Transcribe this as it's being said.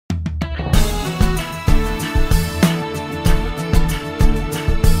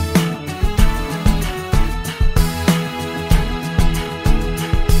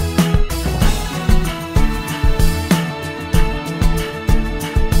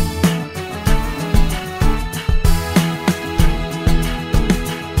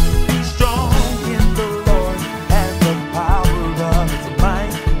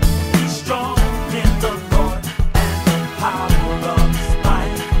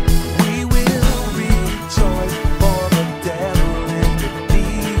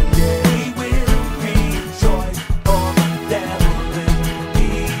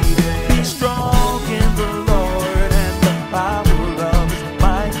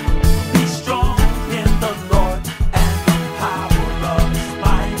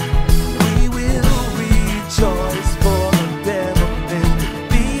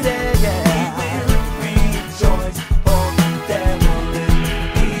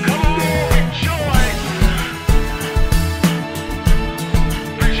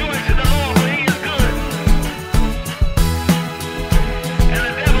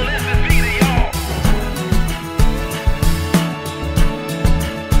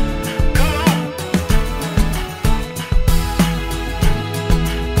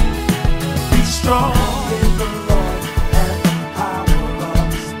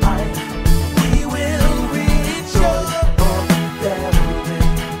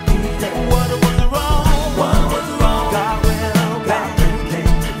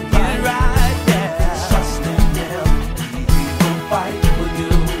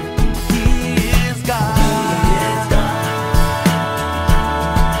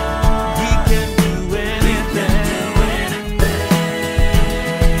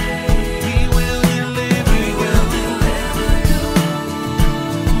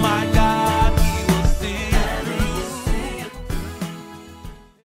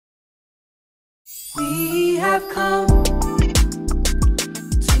have come to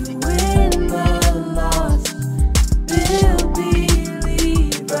win the lost, build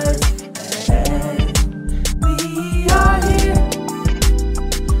believers, and we are here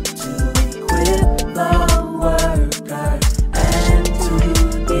to equip the worker and to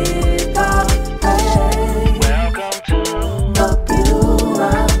give God praise. Welcome to the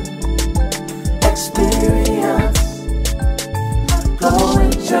Pure Experience.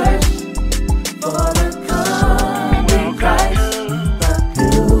 Going church for the coming Christ, the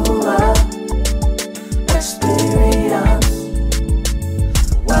Pure Experience.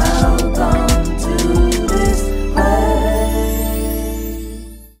 Welcome to this place.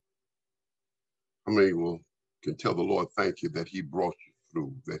 How many can tell the Lord thank you that He brought you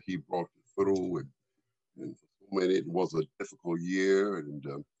through, and for so many it was a difficult year, and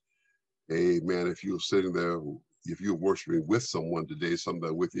amen. If you're sitting there, if you're worshiping with someone today,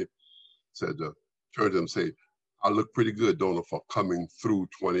 somebody with you said, turn to them and say, I look pretty good, don't I, for coming through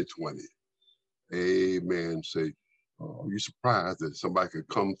 2020. Amen. Say, are you surprised that somebody could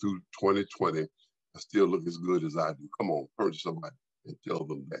come through 2020 and still look as good as I do? Come on, turn to somebody and tell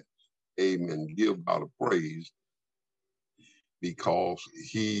them that. Amen. Give God a praise because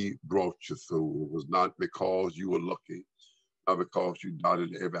He brought you through. It was not because you were lucky, not because you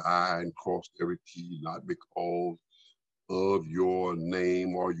dotted every I and crossed every T, not because of your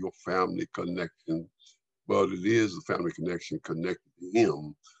name or your family connection, but it is the family connection connected to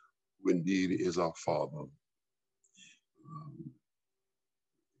Him, who indeed is our Father.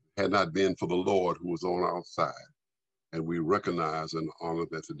 Had not been for the Lord who was on our side, and we recognize and honor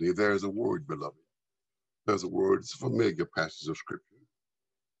that today. There's a word, beloved. There's a word, it's a familiar passage of Scripture.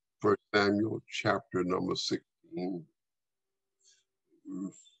 1 Samuel chapter number 16,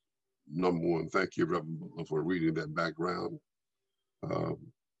 number 1. Thank you, Reverend, for reading that background.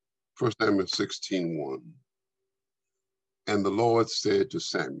 1 Samuel 16:1. And the Lord said to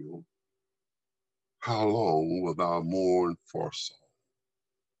Samuel, how long wilt thou mourn for Saul,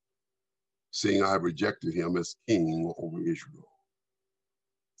 seeing I have rejected him as king over Israel?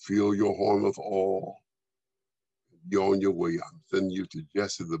 Fill your horn with oil, be on your way. I'm sending you to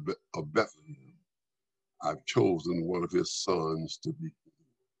Jesse of Bethlehem. I've chosen one of his sons to be king.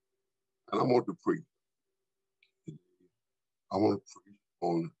 And I want to preach. I want to preach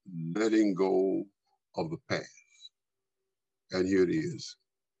on letting go of the past. And here it is.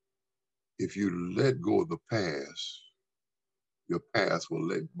 If you let go of the past, your past will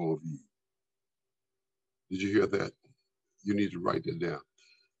let go of you. Did you hear that? You need to write that down.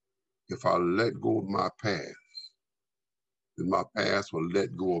 If I let go of my past, then my past will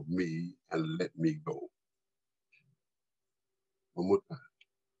let go of me and let me go. One more time.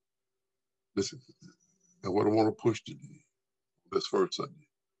 Listen, and what I want to push today, this first Sunday,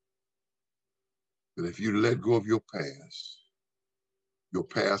 that if you let go of your past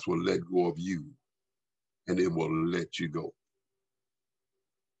will let go of you, and it will let you go.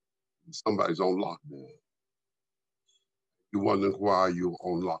 Somebody's on lockdown. You're wondering why you're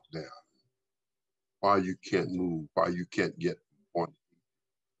on lockdown, why you can't move, why you can't get on.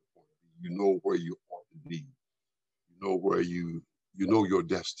 You know where you ought to be. You know where you know your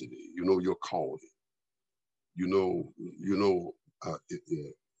destiny. You know your calling.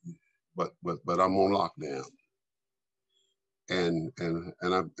 But I'm on lockdown, and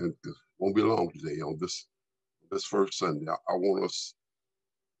it won't be long today on this first Sunday. I want us.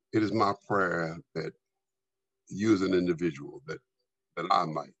 It is my prayer that you as an individual, that I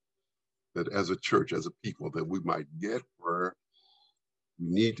might, that as a church, as a people, that we might get where we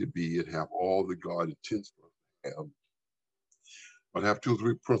need to be and have all that God intends for us to have. But I have 2 or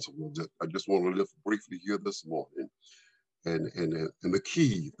 3 principles that I just want to lift briefly here this morning. And the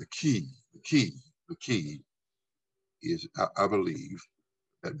key is, I believe,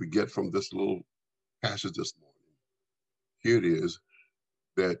 that we get from this little passage this morning. Here it is,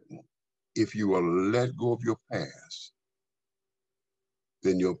 that if you will let go of your past,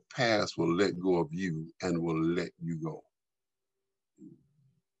 then your past will let go of you and will let you go.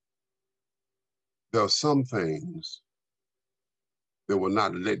 There are some things that will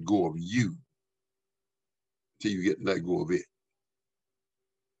not let go of you until you get let go of it.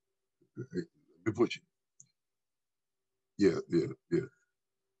 Let me put you. Yeah.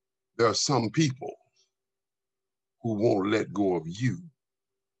 There are some people who won't let go of you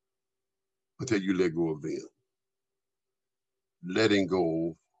until you let go of them. Letting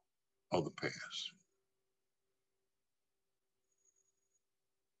go of the past.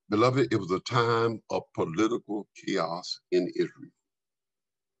 Beloved, it was a time of political chaos in Israel.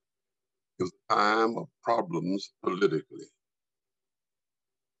 It was a time of problems politically.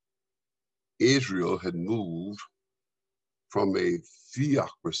 Israel had moved from a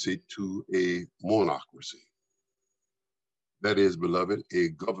theocracy to a monarchy. That is, beloved, a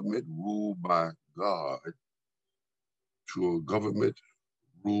government ruled by God to a government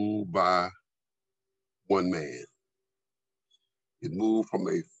ruled by one man. It moved from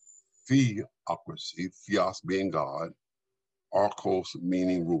a theocracy, theos being God, archos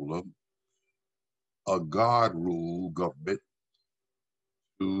meaning ruler, a God-ruled government,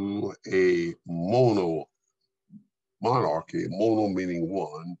 to a monarchy, mono meaning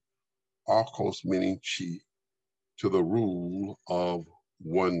one, archos meaning chief, to the rule of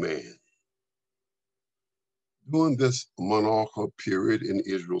one man. During this monarchical period in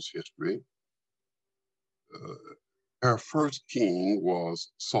Israel's history, our first king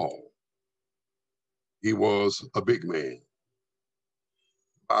was Saul. He was a big man.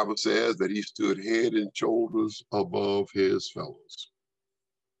 The Bible says that he stood head and shoulders above his fellows.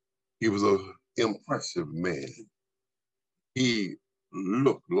 He was an impressive man. He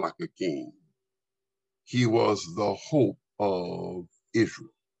looked like a king. He was the hope of Israel.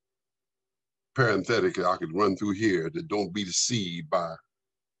 Parenthetically, I could run through here that don't be deceived by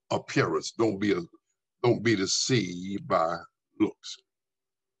appearance. Don't be deceived by looks.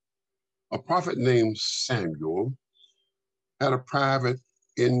 A prophet named Samuel had a private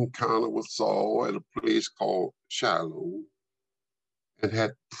encounter with Saul at a place called Shiloh and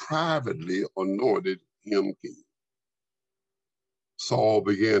had privately anointed him king. Saul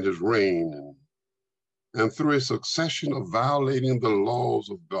began his reign, and through a succession of violating the laws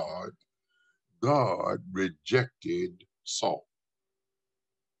of God, God rejected Saul.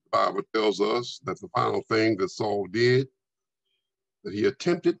 The Bible tells us that the final thing that Saul did, that he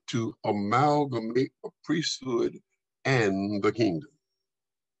attempted to amalgamate the priesthood and the kingdom.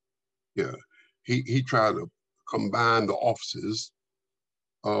 Yeah, he tried to combine the offices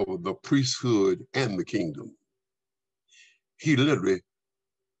of the priesthood and the kingdom. He literally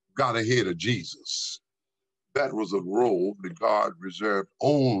got ahead of Jesus. That was a role that God reserved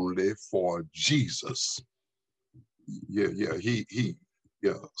only for Jesus.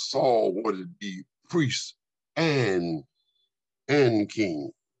 Saul wanted to be priest and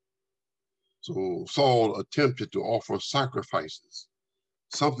king. So Saul attempted to offer sacrifices,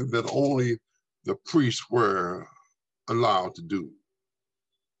 something that only the priests were allowed to do.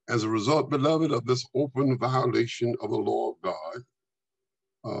 As a result, beloved, of this open violation of the law of God,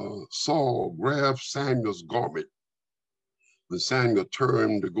 Saul grabbed Samuel's garment when Samuel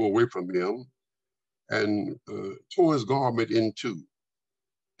turned to go away from him and tore his garment in two.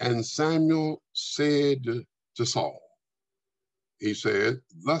 And Samuel said to Saul, he said,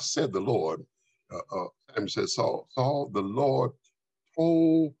 "Thus said the Lord." Samuel said, Saul, the Lord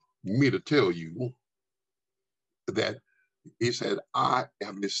told me to tell you that, he said, I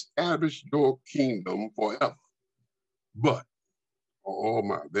have established your kingdom forever. But, oh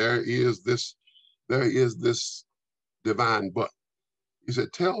my, there is this divine but. He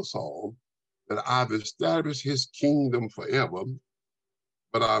said, tell Saul that I've established his kingdom forever,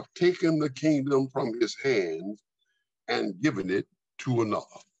 but I've taken the kingdom from his hands and given it to another.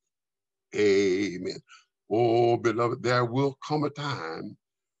 Amen. Oh, beloved, there will come a time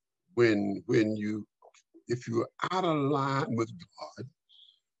when if you're out of line with God,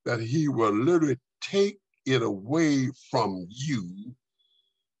 that he will literally take it away from you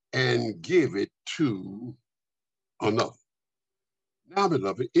and give it to another. Now,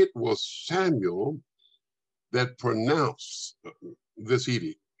 beloved, it was Samuel that pronounced this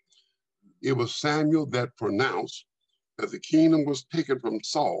edict. It was Samuel that pronounced that the kingdom was taken from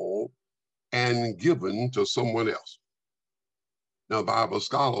Saul and given to someone else. Now, Bible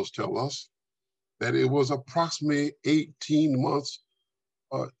scholars tell us that it was approximately 18 months,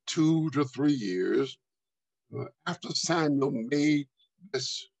 2 to 3 years after Samuel made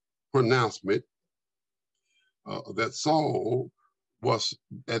this pronouncement that Samuel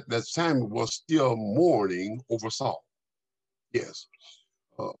was still mourning over Saul. Yes,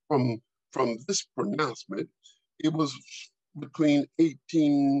 from this pronouncement, it was between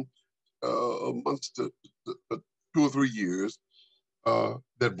 18 months to 2 or 3 years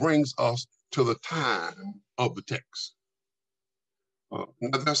that brings us to the time of the text. Now,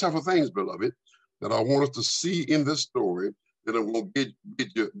 there are several things, beloved, that I want us to see in this story that I'm going to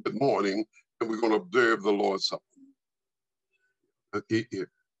bid you good morning, and we're going to observe the Lord's Supper. The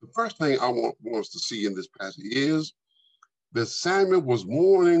first thing I want us to see in this passage is that Samuel was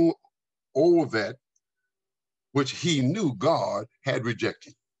mourning over that which he knew God had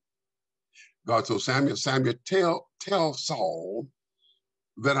rejected. God told Samuel, tell Saul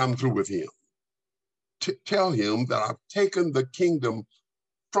that I'm through with him. Tell him that I've taken the kingdom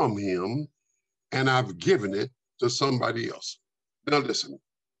from him and I've given it to somebody else. Now listen,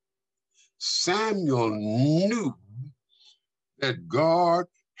 Samuel knew that God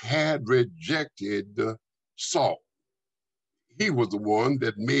had rejected Saul. He was the one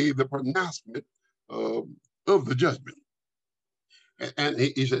that made the pronouncement of the judgment. And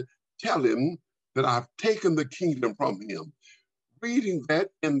he said, tell him that I've taken the kingdom from him. Reading that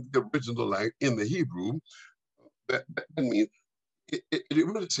in the original language, in the Hebrew, that means it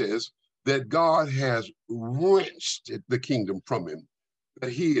really says that God has wrenched the kingdom from him,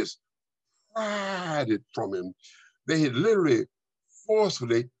 that he has pried it from him. They had literally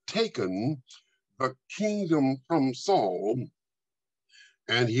forcefully taken the kingdom from Saul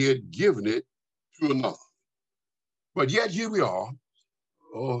and he had given it to another. But yet here we are,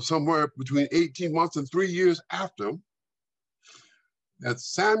 somewhere between 18 months and 3 years after, that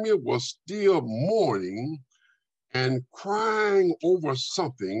Samuel was still mourning and crying over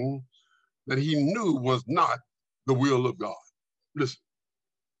something that he knew was not the will of God. Listen,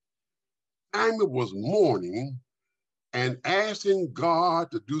 Samuel was mourning and asking God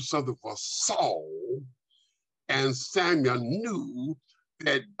to do something for Saul, and Samuel knew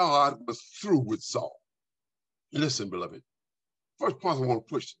that God was through with Saul. Listen, beloved, first point I want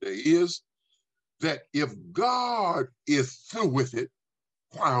to push today is that if God is through with it,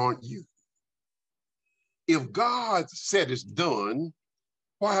 why aren't you? If God said it's done,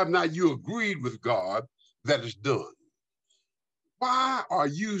 why have not you agreed with God that it's done? Why are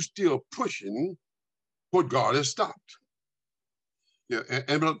you still pushing what God has stopped? Yeah,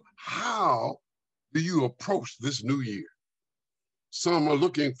 and how do you approach this new year? Some are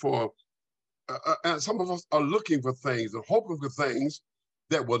looking for, and some of us are looking for things and hoping for things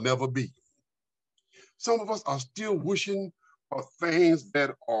that will never be. Some of us are still wishing for things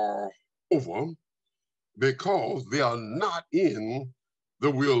that are over because they are not in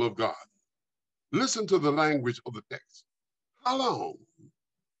the will of God. Listen to the language of the text. How long?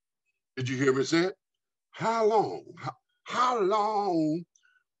 Did you hear me say it? How long? How long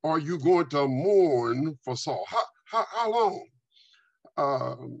are you going to mourn for Saul? How long?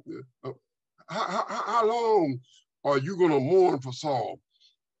 How long are you going to mourn for Saul?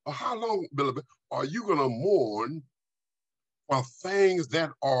 How long, beloved, are you going to mourn for things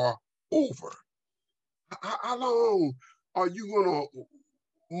that are over? How long are you going to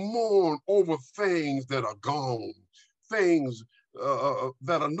mourn over things that are gone, things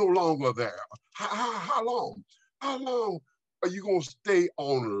that are no longer there? How long? How long are you going to stay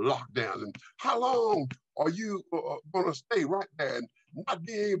on lockdown? And how long are you going to stay right there and not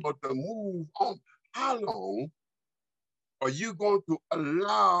be able to move on? How long are you going to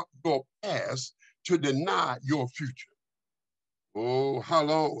allow your past to deny your future? Oh, how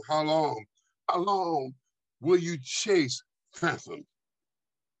long? How long? How long will you chase phantoms?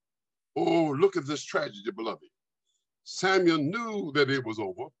 Oh, look at this tragedy, beloved. Samuel knew that it was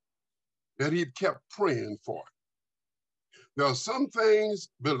over, that he kept praying for it. There are some things,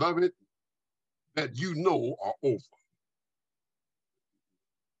 beloved, that you know are over.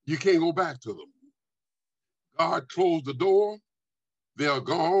 You can't go back to them. God closed the door, they are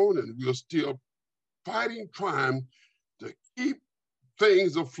gone, and we are still fighting, trying to keep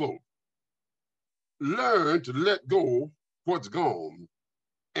things afloat. Learn to let go what's gone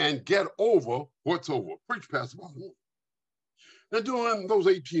and get over what's over. Preach, Pastor Baldwin. Now, during those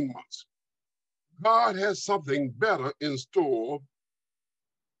 18 months, God has something better in store,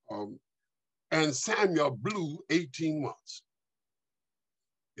 and Samuel blew 18 months.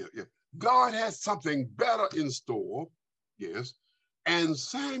 Yeah. God has something better in store, yes, and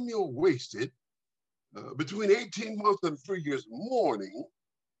Samuel wasted between 18 months and 3 years mourning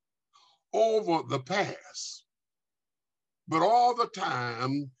over the past. But all the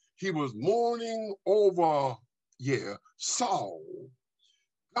time he was mourning over, Saul.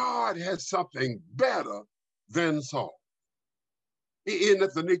 God has something better than Saul. Isn't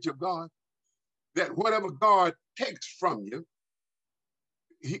that the nature of God? That whatever God takes from you,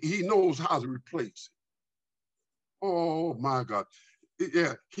 he knows how to replace it. Oh my God.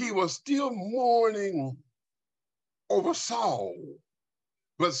 Yeah, he was still mourning over Saul,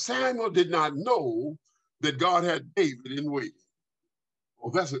 but Samuel did not know that God had David in waiting.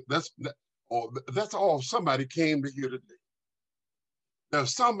 Oh, that's all somebody came to hear today.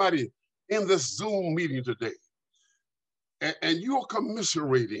 There's somebody in this Zoom meeting today, and you're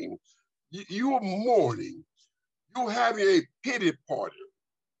commiserating, you're mourning, you're having a pity party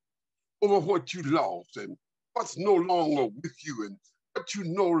over what you lost and what's no longer with you and what you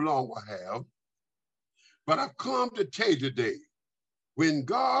no longer have. But I've come to tell you today, when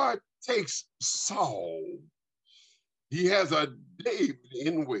God takes Saul, he has a David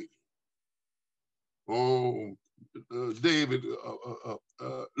in waiting. Oh, David,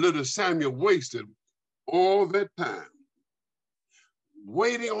 little Samuel wasted all that time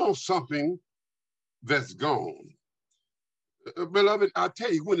waiting on something that's gone. Beloved, I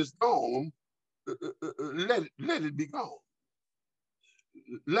tell you, when it's gone, let it be gone.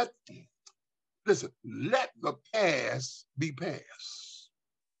 Let Listen, let the past be past.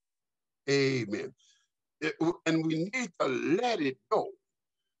 Amen. And we need to let it go.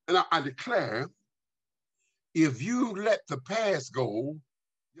 And I declare, if you let the past go,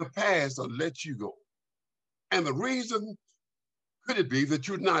 your past will let you go. And the reason could it be that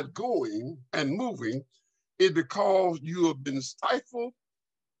you're not going and moving is because you have been stifled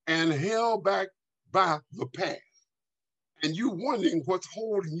and held back by the past. And you wondering what's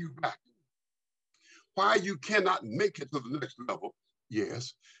holding you back, why you cannot make it to the next level.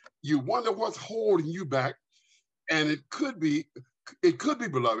 Yes, you wonder what's holding you back, and it could be,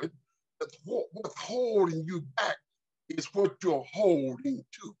 beloved, that what's holding you back is what you're holding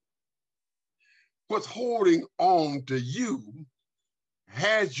to. What's holding on to you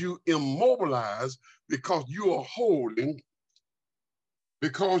has you immobilized because you're holding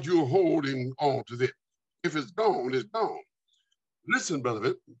on to this. If it's gone, it's gone. Listen,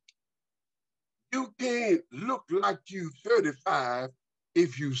 beloved, you can't look like you 35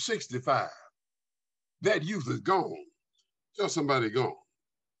 if you 65. That youth is gone. Tell somebody gone.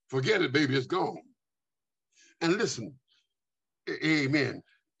 Forget it, baby, it's gone. And listen, amen.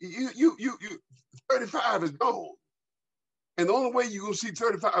 You 35 is gone. And the only way you're gonna see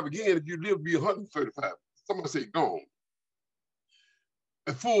 35 again if you live to be 135. Somebody say gone.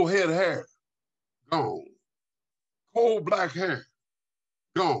 A full head of hair, gone. Cold black hair,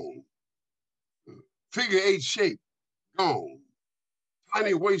 gone. Figure 8 shape, gone.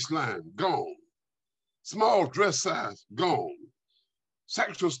 Tiny waistline, gone. Small dress size, gone.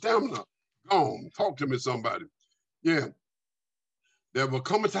 Sexual stamina, gone. Talk to me, somebody. Yeah. There will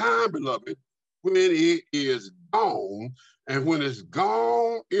come a time, beloved, when it is gone, and when it's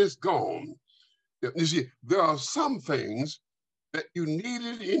gone, it's gone. You see, there are some things that you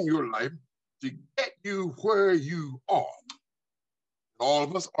needed in your life to get you where you are. All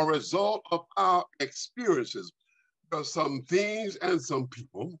of us are a result of our experiences. There are some things and some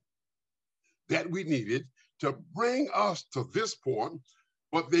people that we needed to bring us to this point,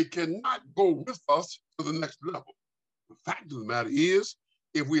 but they cannot go with us to the next level. The fact of the matter is,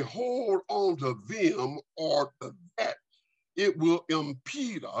 if we hold on to them or to that, it will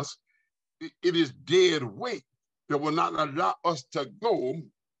impede us. It is dead weight that will not allow us to go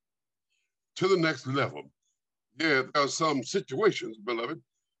to the next level. There are some situations, beloved,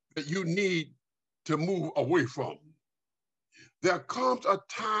 that you need to move away from. There comes a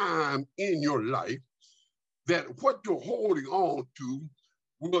time in your life that what you're holding on to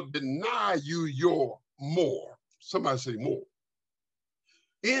will deny you your more. Somebody say more.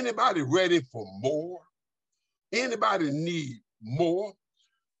 Anybody ready for more? Anybody need more?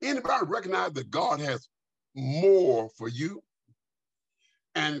 Anybody recognize that God has more for you?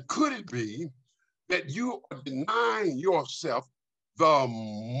 And could it be that you are denying yourself the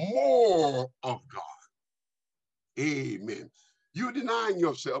more of God? Amen. You're denying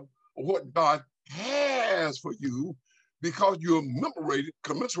yourself what God has for you because you're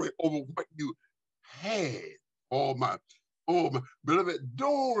commensurate over what you had. Oh my, beloved,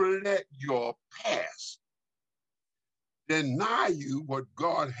 don't let your past deny you what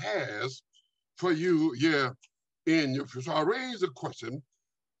God has for you, in your future. So I raise the question,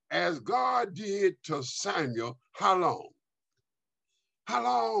 as God did to Samuel, how long? How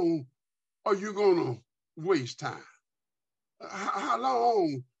long are you gonna waste time? How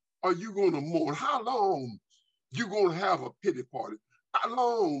long are you gonna mourn? How long you gonna have a pity party? How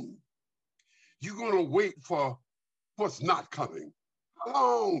long you gonna wait for what's not coming? How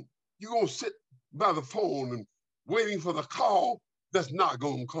long you gonna sit by the phone and waiting for the call that's not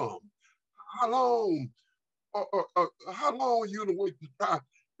gonna come? How long, how long are you gonna wait to try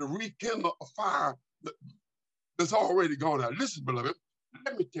to rekindle a fire that's already gone out? Listen, beloved,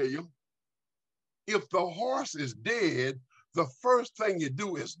 let me tell you, if the horse is dead, the first thing you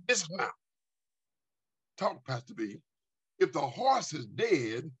do is dismount. Talk, Pastor B. If the horse is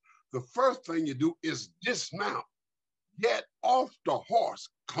dead, the first thing you do is dismount. Get off the horse.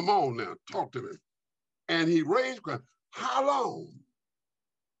 Come on now, talk to me. And he raised, how long?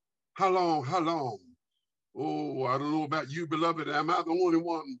 How long? How long? Oh, I don't know about you, beloved. Am I the only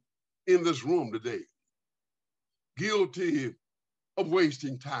one in this room today guilty of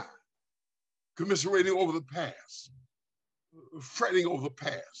wasting time, commiserating over the past, fretting over the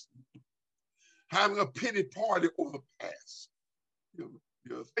past, having a pity party over the past,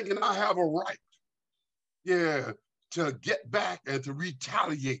 thinking I have a right Yeah, to get back and to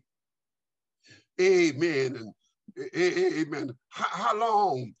retaliate. Amen. And amen. How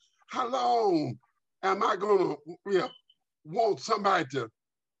long am I gonna, yeah, want somebody to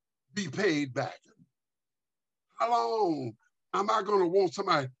be paid back? How long am I gonna want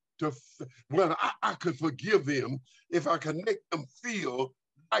somebody to, well, I could forgive them if I can make them feel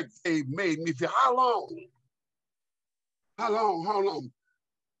like they made me feel. How long? How long? How long?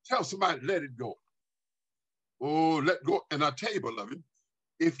 Tell somebody, let it go. Oh, let go. And I tell you, beloved,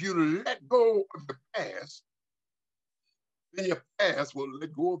 if you let go of the past, then your past will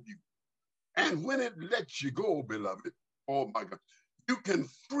let go of you. And when it lets you go, beloved, oh my God, you can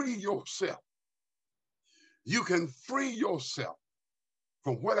free yourself. You can free yourself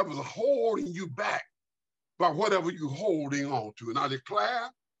from whatever's holding you back by whatever you're holding on to. And I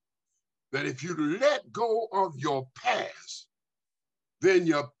declare that if you let go of your past, then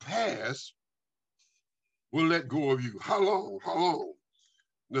your past will let go of you. How long? How long?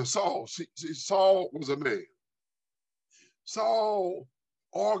 Now, Saul, see, Saul was a man. Saul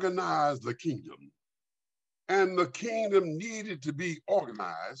organized the kingdom, and the kingdom needed to be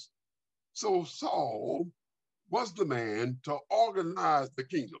organized. So Saul was the man to organize the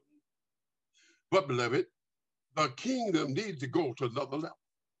kingdom. But, beloved, the kingdom needs to go to another level.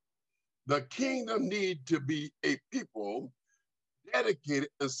 The kingdom needs to be a people dedicated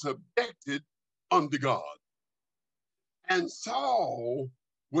and subjected unto God. And Saul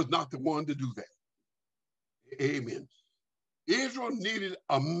was not the one to do that. Amen. Israel needed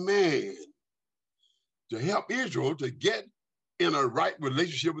a man to help Israel to get in a right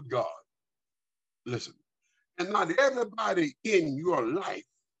relationship with God. Listen, and not everybody in your life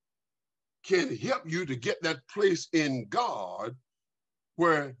can help you to get that place in God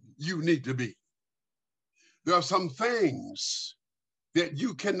where you need to be. There are some things that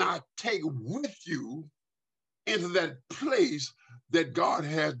you cannot take with you into that place that God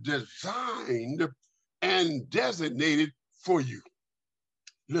has designed and designated for you.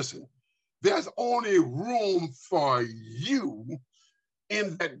 Listen, there's only room for you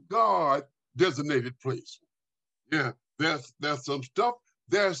in that God designated place. Yeah, there's some stuff,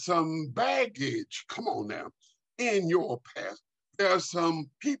 there's some baggage, come on now, in your past. There's some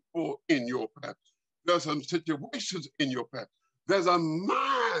people in your past. There's some situations in your past. There's a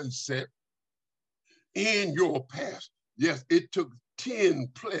mindset in your past. Yes, it took 10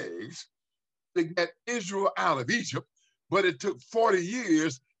 plagues to get Israel out of Egypt, but it took 40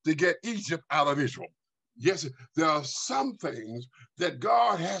 years to get Egypt out of Israel. Yes, there are some things that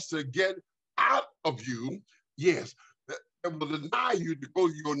God has to get out of you, yes, that will deny you to go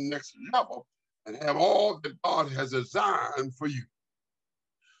to your next level and have all that God has designed for you.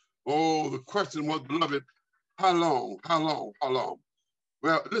 Oh, the question was, beloved, how long, how long, how long?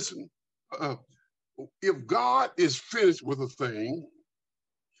 Well, listen, if God is finished with a thing,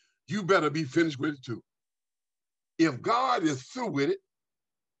 you better be finished with it too. If God is through with it,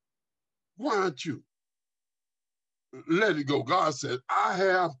 why aren't you? Let it go. God said, I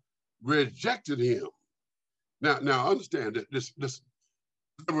have rejected him. Now understand that this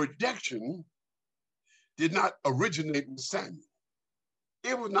the rejection did not originate with Samuel.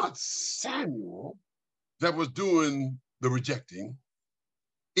 It was not Samuel that was doing the rejecting.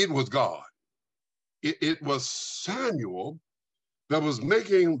 It was God. It was Samuel that was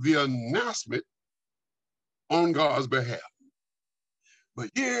making the announcement on God's behalf. But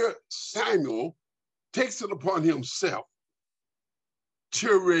here Samuel takes it upon himself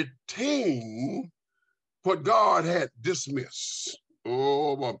to retain what God had dismissed.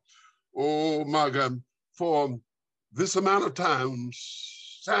 Oh my God. For this amount of time,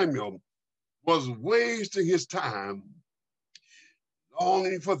 Samuel was wasting his time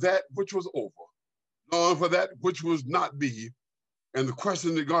longing for that which was over, longing for that which was not be. And the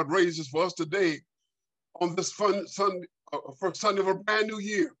question that God raises for us today on this first Sunday of a brand new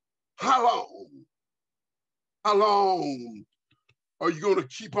year, how long? How long are you going to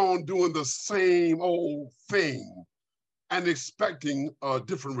keep on doing the same old thing and expecting a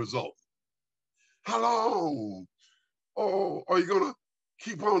different result? How long are you going to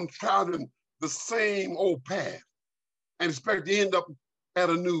keep on traveling the same old path and expect to end up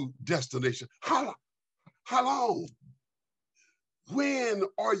at a new destination? How long? When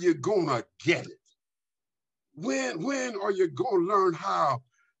are you going to get it? When are you going to learn how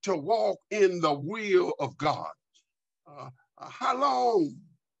to walk in the will of God? How long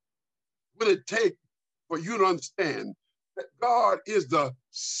will it take for you to understand that God is the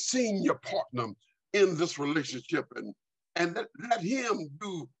senior partner in this relationship, and let him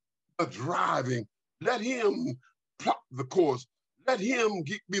do the driving, let him plot the course, let him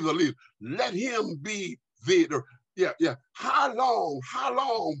be the leader, let him be yeah. How long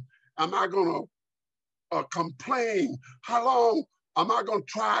am I going to complain? How long am I going to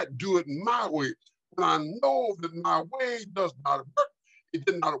try to do it my way when I know that my way does not work? It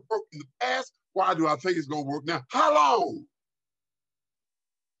did not work in the past. Why do I think it's going to work now? How long?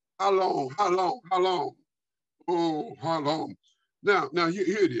 How long? How long? How long? Oh, how long? Now here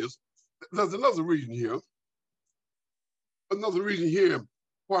it is. There's another reason here. Another reason here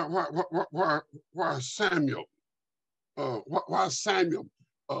why Samuel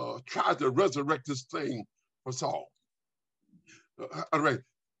tried to resurrect this thing for Saul. All right.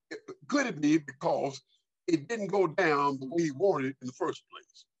 Could it be because it didn't go down the way he wanted it in the first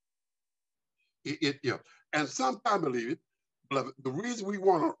place? Yeah. And sometimes I believe it, beloved, the reason we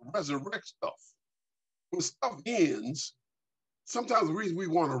want to resurrect stuff, when stuff ends, sometimes the reason we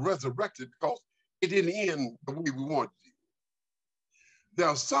want to resurrect it because it didn't end the way we wanted it. There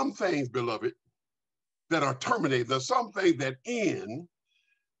are some things, beloved, that are terminated. There's some things that end,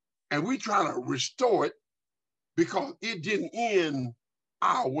 and we try to restore it because it didn't end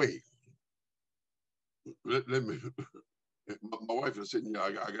our way. Let me, my wife is sitting here,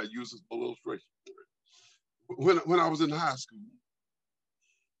 I got to use this illustration. When I was in high school,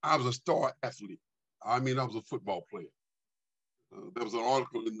 I was a star athlete. I mean, I was a football player. There was an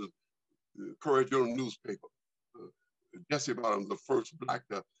article in the Courier Journal newspaper. Jesse Bottoms, the first black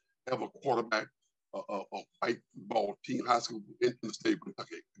to ever quarterback a white ball team, high school in the state of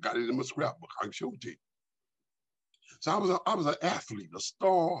Kentucky. Got it in my scrapbook. I can show it to you. So I was an athlete, a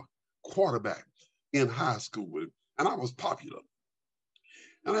star quarterback in high school, and I was popular.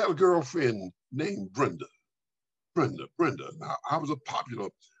 And I had a girlfriend named Brenda. Now, I was a popular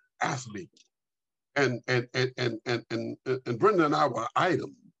athlete, and Brenda and I were an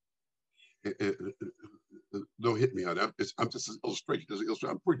item. Don't hit me on that. I'm just an illustration.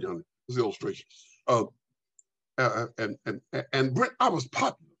 I'm pretty on this illustration. And Brenda, I was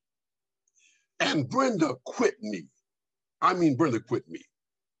popular, and Brenda quit me. I mean, Brenda quit me.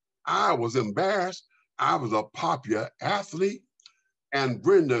 I was embarrassed. I was a popular athlete, and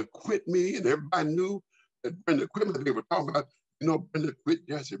Brenda quit me, and everybody knew that Brenda quit me. They were talking about, Brenda quit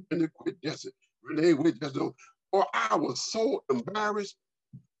Jesse, Brenda quit Jesse, Brenda quit Jesse. Or I was so embarrassed.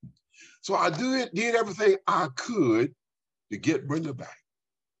 So I did everything I could to get Brenda back.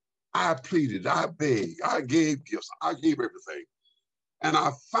 I pleaded, I begged, I gave gifts, I gave everything. And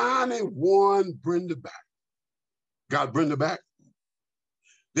I finally won Brenda back. Got Brenda back.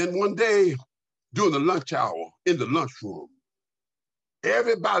 Then one day, during the lunch hour, in the lunchroom,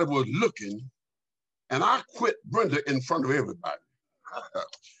 everybody was looking, and I quit Brenda in front of everybody.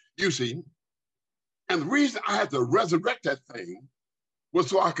 You see, and the reason I had to resurrect that thing was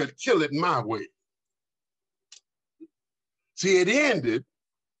so I could kill it my way. See, it ended,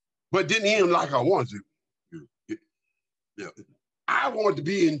 but didn't end like I wanted to. Yeah. I wanted to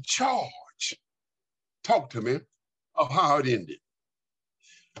be in charge. Talk to me of how it ended.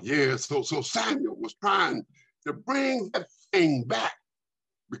 Yeah, so Samuel was trying to bring that thing back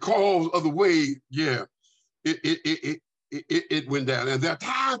because of the way, it went down. And there are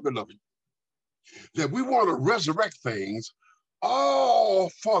times, beloved, that we want to resurrect things all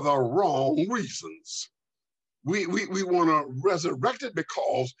for the wrong reasons. We want to resurrect it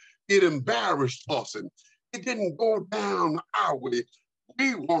because it embarrassed us and it didn't go down our way.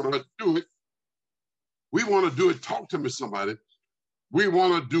 We want to do it. We want to do it. Talk to me, somebody. We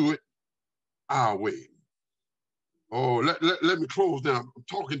want to do it our way. Oh, let me close down. I'm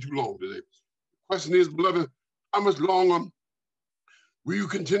talking too long today. The question is, beloved, how much longer will you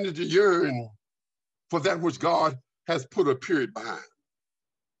continue to yearn for that which God has put a period behind?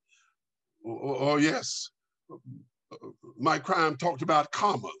 Oh yes. Mike Crime talked about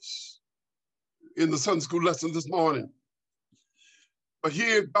commas in the Sunday school lesson this morning. But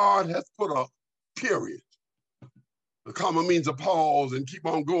here God has put a period. The comma means a pause and keep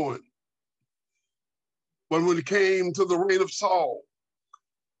on going. But when it came to the reign of Saul,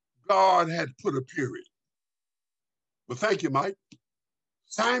 God had put a period. But thank you, Mike.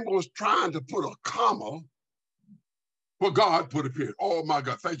 Samuel was trying to put a comma, but God put a period. Oh my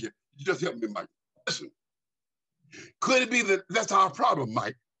God, thank you. You just helped me, Mike. Listen, could it be that that's our problem,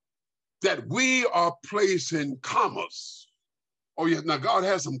 Mike? That we are placing commas. Oh yes, now God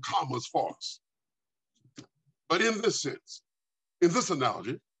has some commas for us. But in this sense, in this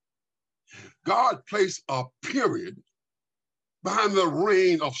analogy, God placed a period behind the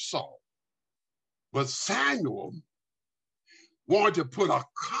reign of Saul. But Samuel wanted to put a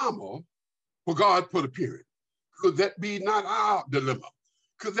comma where God put a period. Could that be not our dilemma?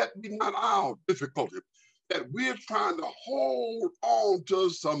 Could that be not our difficulty? That we're trying to hold on to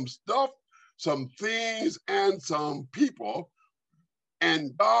some stuff some things and some people.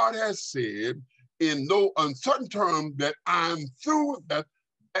 And God has said in no uncertain term that I'm through with that.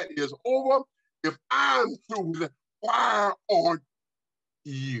 That is over. If I'm through with it, why aren't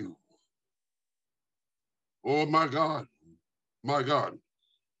you? Oh my God, my God.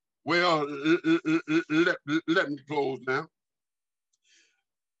 Well, let me close now.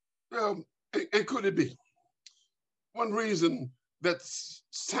 And could it be one reason that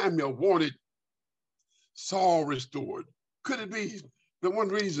Samuel wanted Saul restored? Could it be the one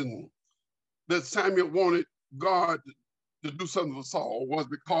reason that Samuel wanted God to do something for Saul was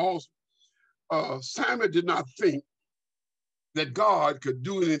because Samuel did not think that God could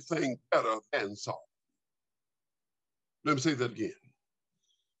do anything better than Saul? Let me say that again.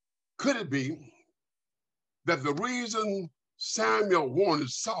 Could it be that the reason Samuel wanted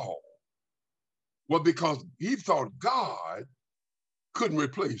Saul was because he thought God couldn't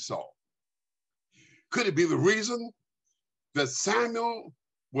replace Saul? Could it be the reason that Samuel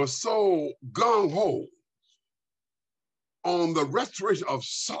was so gung-ho on the restoration of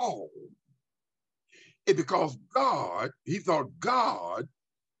Saul? It's because he thought God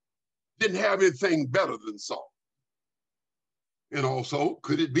didn't have anything better than Saul. And also,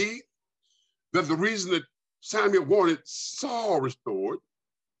 could it be that the reason that Samuel wanted Saul restored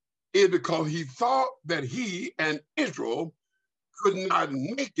is because he thought that he and Israel could not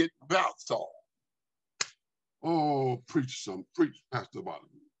make it without Saul? Oh, preach, Pastor Bottom.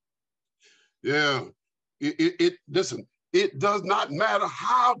 Yeah, listen, it does not matter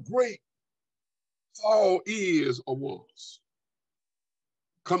how great Saul is or was.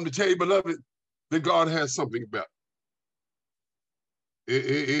 Come to tell you, beloved, that God has something better.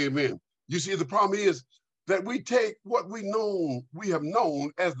 Amen. You see, the problem is that we take what we have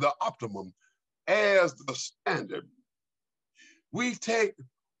known as the optimum, as the standard. We take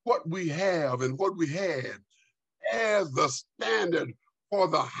what we have and what we had as the standard for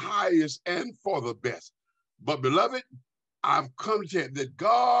the highest and for the best. But beloved, I've come to tell you that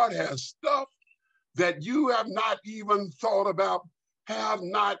God has stuff that you have not even thought about, have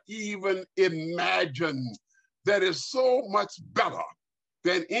not even imagined, that is so much better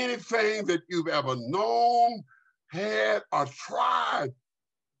than anything that you've ever known, had, or tried.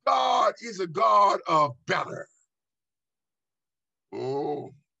 God is a God of better. Oh,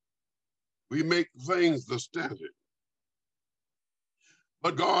 we make things the standard.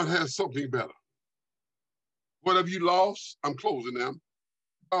 But God has something better. What have you lost? I'm closing now.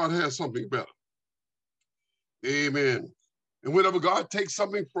 God has something better. Amen. And whenever God takes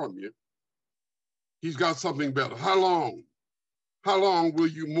something from you, he's got something better. How long? How long will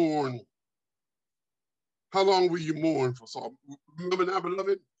you mourn? How long will you mourn for Saul? Remember now,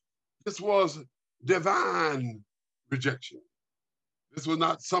 beloved, this was divine rejection. This was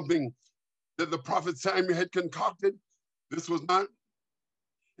not something that the prophet Samuel had concocted. This was not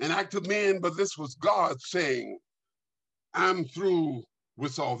an act of men, but this was God saying, I'm through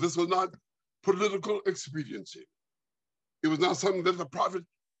with Saul. This was not political expediency. It was not something that the prophet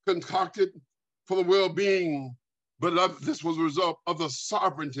concocted for the well-being, but this was a result of the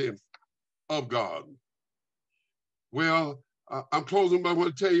sovereignty of God. Well, I'm closing, but I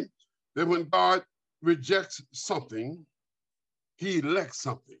want to tell you that when God rejects something, he elects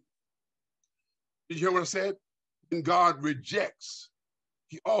something. Did you hear what I said? When God rejects,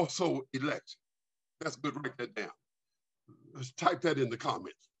 he also elects. That's good, write that down. Let's type that in the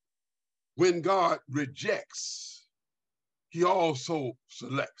comments. When God rejects, he also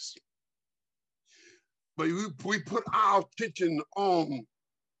selects. But we put our attention on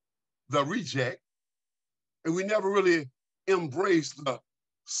the reject, and we never really embrace the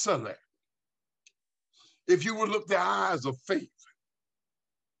select. If you would look the eyes of faith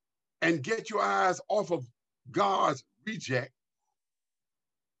and get your eyes off of God's reject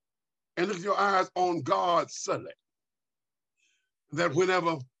and look your eyes on God's select, that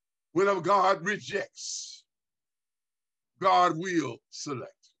whenever God rejects, God will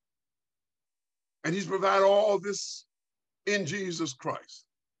select. And he's provided all this in Jesus Christ.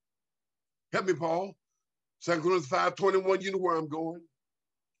 Help me, Paul. 2 Corinthians 5:21, you know where I'm going.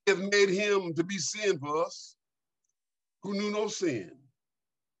 He has made him to be sin for us who knew no sin,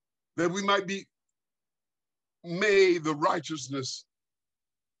 that we might be made the righteousness.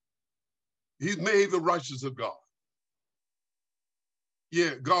 He's made the righteousness of God.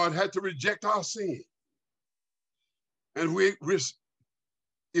 Yeah, God had to reject our sin. And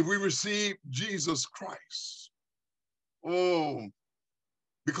if we receive Jesus Christ,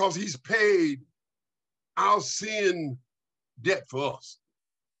 because he's paid our sin debt for us.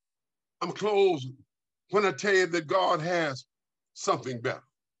 I'm closing when I tell you that God has something better.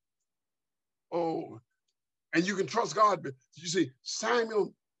 Oh, and you can trust God. But you see,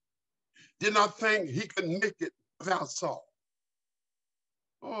 Samuel did not think he could make it without Saul.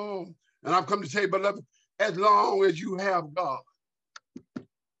 Oh, and I've come to tell you, beloved, as long as you have God,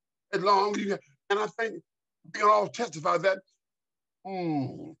 as long as you have, and I think we can all testify that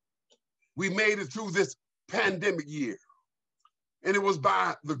we made it through this pandemic year. And it was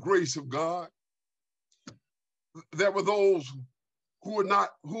by the grace of God. There were those who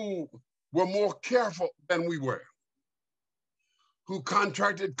were more careful than we were, who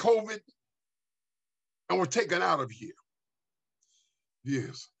contracted COVID and were taken out of here.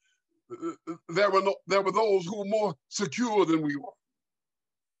 Yes. There were those who were more secure than we were.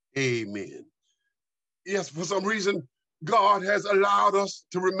 Amen. Yes, for some reason, God has allowed us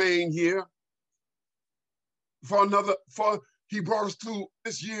to remain here he brought us through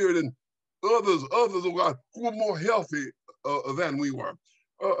this year, and others, oh God, who were more healthy than we were.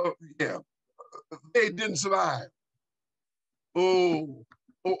 Yeah, they didn't survive. Oh,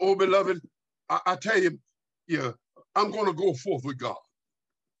 beloved, I tell you, yeah, I'm going to go forth with God.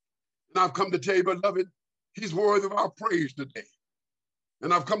 And I've come to tell you, beloved, he's worthy of our praise today.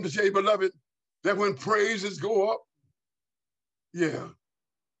 And I've come to tell you, beloved, that when praises go up, yeah,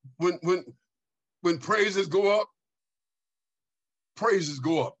 when praises go up, praises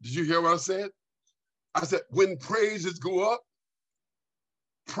go up. Did you hear what I said? I said, when praises go up,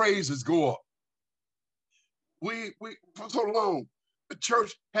 praises go up. We for so long, the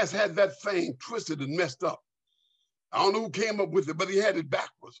church has had that thing twisted and messed up. I don't know who came up with it, but he had it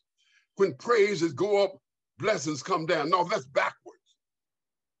backwards. When praises go up, blessings come down. No, that's backwards.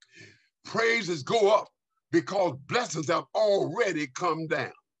 Praises go up because blessings have already come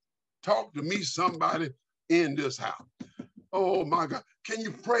down. Talk to me, somebody in this house. Oh my God. Can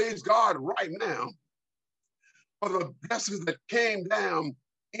you praise God right now for the blessings that came down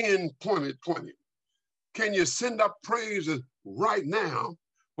in 2020? Can you send up praises right now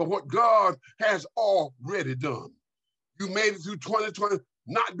for what God has already done? You made it through 2020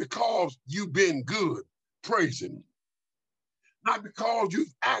 not because you've been good, praise him. Not because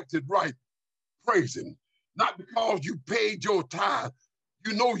you've acted right, praise him. Not because you paid your tithe,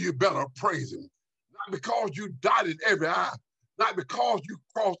 you know you better praise him. Not because you dotted every I, not because you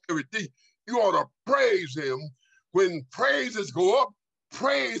crossed every T. You ought to praise him. When praises go up,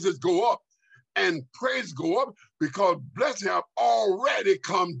 praises go up, and praise go up because blessings have already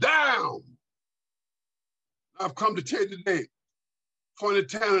come down. I've come to tell you today,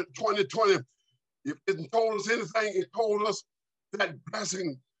 2020, if it told us anything, it told us that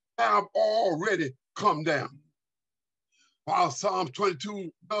blessings have already come down. While Psalm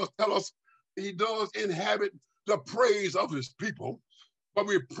 22 does tell us he does inhabit the praise of his people, but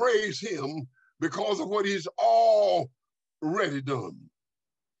we praise him because of what he's already done.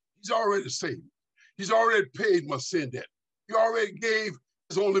 He's already saved. He's already paid my sin debt. He already gave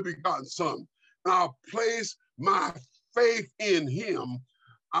his only begotten son. And I'll place my faith in him.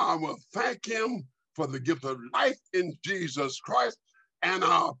 I will thank him for the gift of life in Jesus Christ, and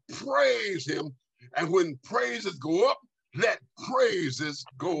I'll praise him. And when praises go up, let praises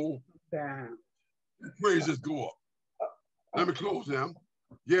go down. Praises go up. Let me close now.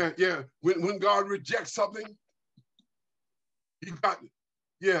 Yeah. When God rejects something, he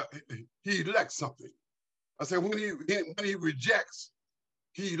elects something. I said when he rejects,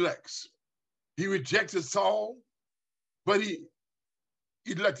 he elects. He rejected Saul, but he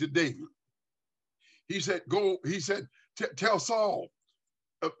elected David. He said, tell Saul,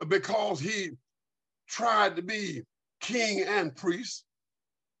 because he tried to be king and priest,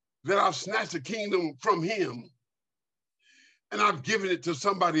 that I've snatched the kingdom from him and I've given it to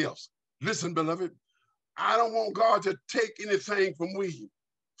somebody else. Listen, beloved, I don't want God to take anything from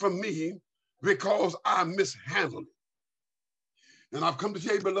me because I mishandled it. And I've come to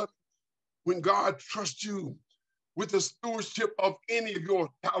tell you, beloved, when God trusts you with the stewardship of any of your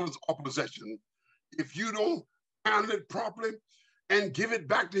talents or possessions, if you don't handle it properly and give it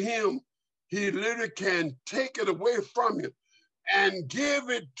back to him, he literally can take it away from you and give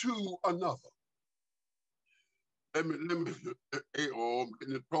it to another. I'm getting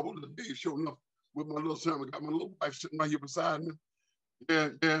in trouble today, showing up with my little son. I got my little wife sitting right here beside me.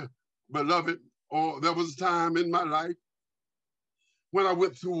 Yeah, beloved. Oh, there was a time in my life when I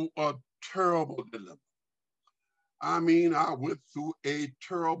went through a terrible dilemma. I mean, I went through a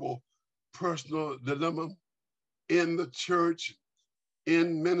terrible personal dilemma in the church,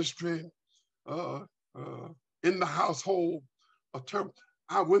 in ministry, in the household.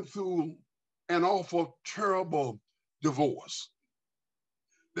 I went through an awful, terrible divorce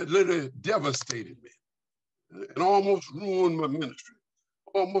that literally devastated me and almost ruined my ministry,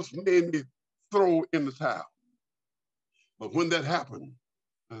 almost made me throw in the towel. But when that happened,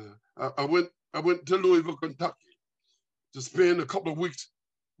 I went to Louisville, Kentucky to spend a couple of weeks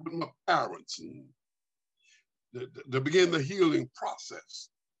with my parents and to begin the healing process.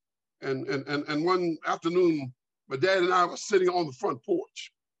 And one afternoon, my dad and I were sitting on the front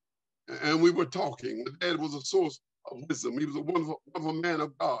porch and we were talking. My dad was a source of wisdom. He was a wonderful man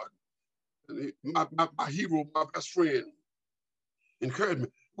of God. And my hero, my best friend, encouraged me.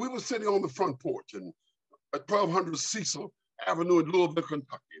 We were sitting on the front porch and at 1200 Cecil Avenue in Louisville,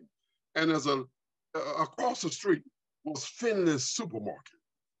 Kentucky. And across the street was Finley's Supermarket.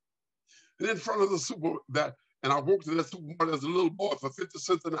 And in front of the and I worked at that supermarket as a little boy for 50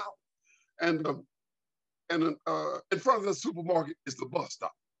 cents an hour. And in front of the supermarket is the bus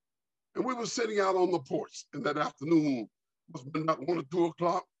stop. And we were sitting out on the porch in that afternoon, must have been about 1 or 2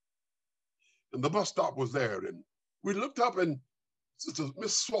 o'clock. And the bus stop was there. And we looked up and Sister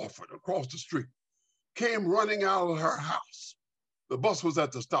Miss Swafford across the street came running out of her house. The bus was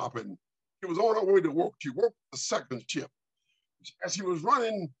at the stop and she was on her way to work. She worked the second shift. As she was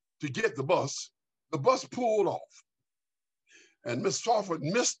running to get the bus pulled off. And Miss Swafford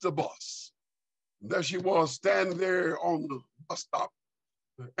missed the bus. And there she was standing there on the bus stop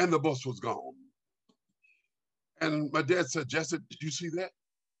and the bus was gone. And my dad said, Jesse, did you see that?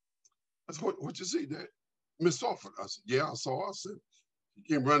 I said, what you see, Dad? Miss Swafford. I said, yeah, I saw her. I said, she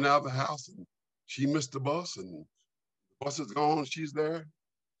came running out of the house and she missed the bus and the bus is gone. She's there.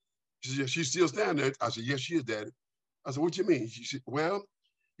 She said, she's still standing there. I said, yes, she is, Daddy. I said, what you mean? She said, well,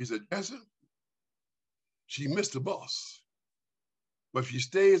 he said, Jesse, she missed the bus. But if she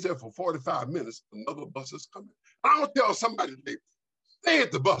stays there for 45 minutes, another bus is coming. I'm going to tell somebody today, stay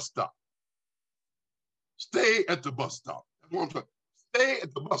at the bus stop. Stay at the bus stop. That's what I'm saying. Stay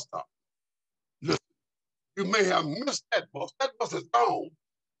at the bus stop. Listen, you may have missed that bus. That bus is gone.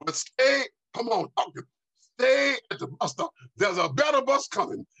 But stay, come on, talk to me. Stay at the bus stop. There's a better bus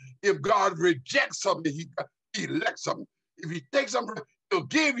coming. If God rejects something, he elects something. If he takes something, he'll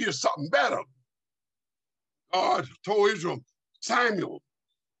give you something better. God told Israel, Samuel,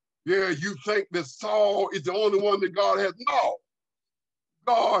 yeah, you think that Saul is the only one that God has? No.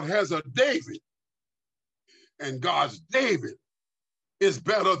 God has a David. And God's David is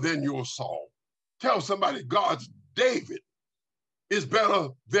better than your Saul. Tell somebody God's David is better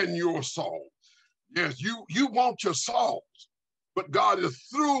than your Saul. Yes, you want your Sauls, but God is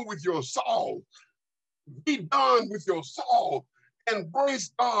through with your Saul. Be done with your Saul.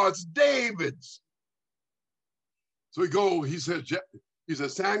 Embrace God's Davids. So he said,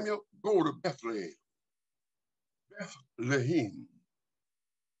 Samuel, go to Bethlehem. Bethlehem.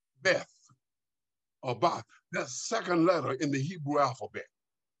 Beth, or Beth. That's second letter in the Hebrew alphabet,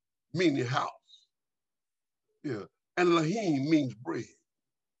 meaning house. Yeah. And Lahim means bread.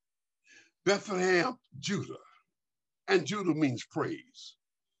 Bethlehem, Judah. And Judah means praise.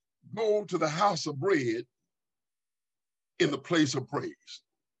 Go to the house of bread in the place of praise.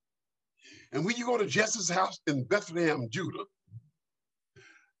 And when you go to Jesse's house in Bethlehem, Judah,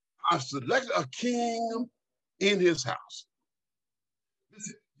 I selected a king in his house.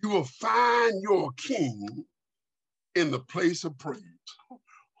 Listen, you will find your king in the place of praise.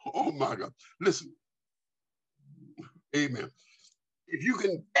 Oh my God. Listen. Amen. If you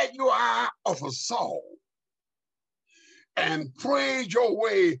can get your eye off of Saul and praise your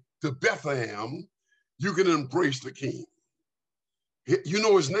way to Bethlehem, you can embrace the king. You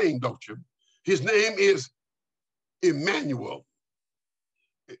know his name, don't you? His name is Emmanuel.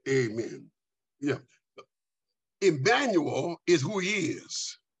 Amen. Yeah. Emmanuel is who he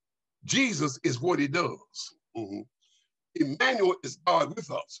is. Jesus is what he does. Mm-hmm. Emmanuel is God with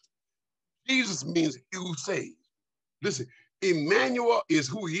us. Jesus means he who saves. Listen, Emmanuel is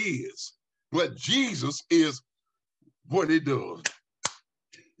who he is, but Jesus is what he does.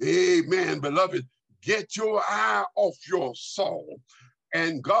 Amen, beloved. Get your eye off your Saul,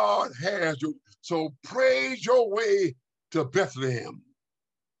 and God has you. So praise your way to Bethlehem.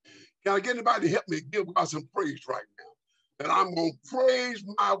 Can I get anybody to help me give God some praise right now? That I'm going to praise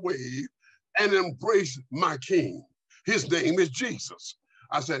my way and embrace my King. His name is Jesus.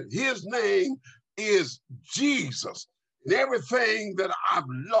 I said, his name is Jesus. And everything that I've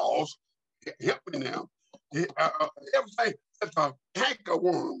lost, help me now, everything that the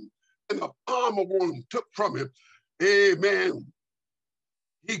cankerworm and the palmer worm took from him, amen,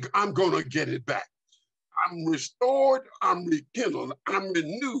 I'm going to get it back. I'm restored, I'm rekindled, I'm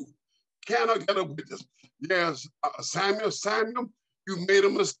renewed. Can I get a witness? Yes, Samuel, you made a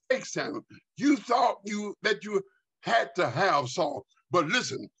mistake, Samuel. You thought that you had to have Saul. But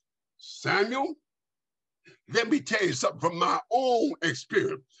listen, Samuel, let me tell you something from my own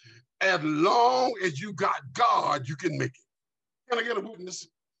experience. as long as you got God, you can make it. Can I get a witness?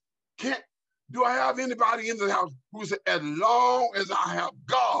 Do I have anybody in the house who said, as long as I have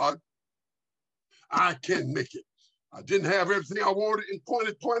God, I can make it? I didn't have everything I wanted in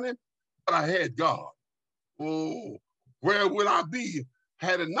 2020, but I had God. Oh, where would I be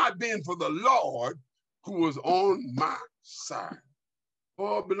had it not been for the Lord who was on my side?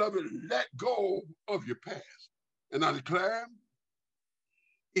 Oh, beloved, let go of your past. And I declare,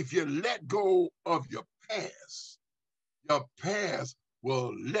 if you let go of your past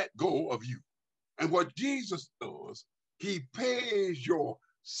will let go of you. And what Jesus does, he pays your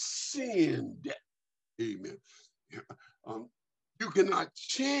sin debt. Amen. You cannot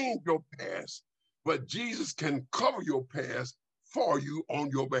change your past, but Jesus can cover your past for you on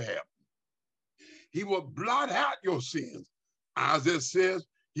your behalf. He will blot out your sins. Isaiah says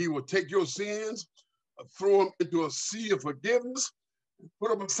he will take your sins, throw them into a sea of forgiveness,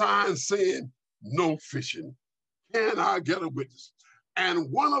 put up a sign saying, no fishing. Can I get a witness?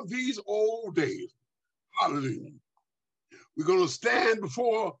 And one of these old days, hallelujah, we're going to stand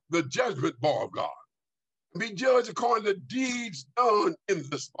before the judgment bar of God and be judged according to deeds done in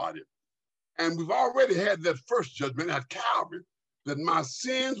this body. And we've already had that first judgment at Calvary, that my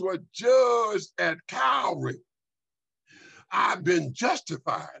sins were judged at Calvary. I've been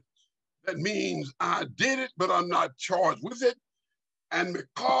justified. That means I did it, but I'm not charged with it. And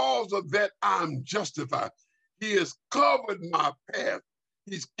because of that, I'm justified. He has covered my past.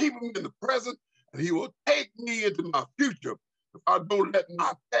 He's keeping me in the present, and he will take me into my future if I don't let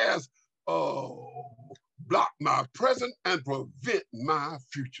my past block my present and prevent my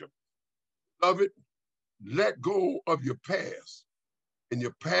future. Beloved, let go of your past, and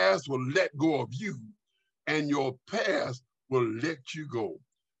your past will let go of you, and your past will let you go.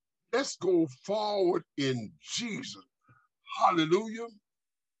 Let's go forward in Jesus. Hallelujah.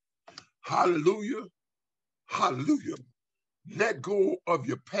 Hallelujah. Hallelujah. Let go of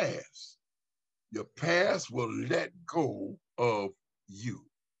your past. Your past will let go of you.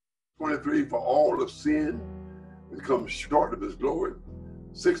 23, for all have sinned and come short of his glory.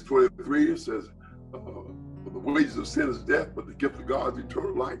 6:23 says, for the wages of sin is death, but the gift of God is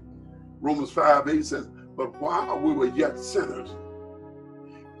eternal life. Romans 5:8 says, but while we were yet sinners,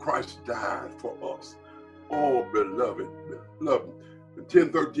 Christ died for us. Oh, beloved, beloved. And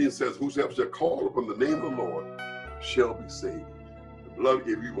 10:13 says, whosoever shall call upon the name of the Lord shall be saved. Beloved,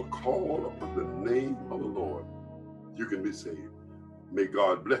 if you will call upon the name of the Lord, you can be saved. May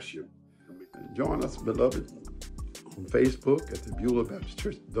God bless you. Join us, beloved, on Facebook at the Beulah Baptist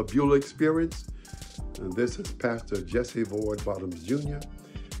Church, The Beulah Experience. And this is Pastor Jesse Boyd Bottoms Jr.,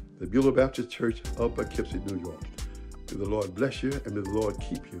 the Beulah Baptist Church of Poughkeepsie, New York. May the Lord bless you and may the Lord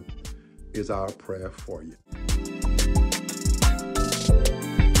keep you is our prayer for you.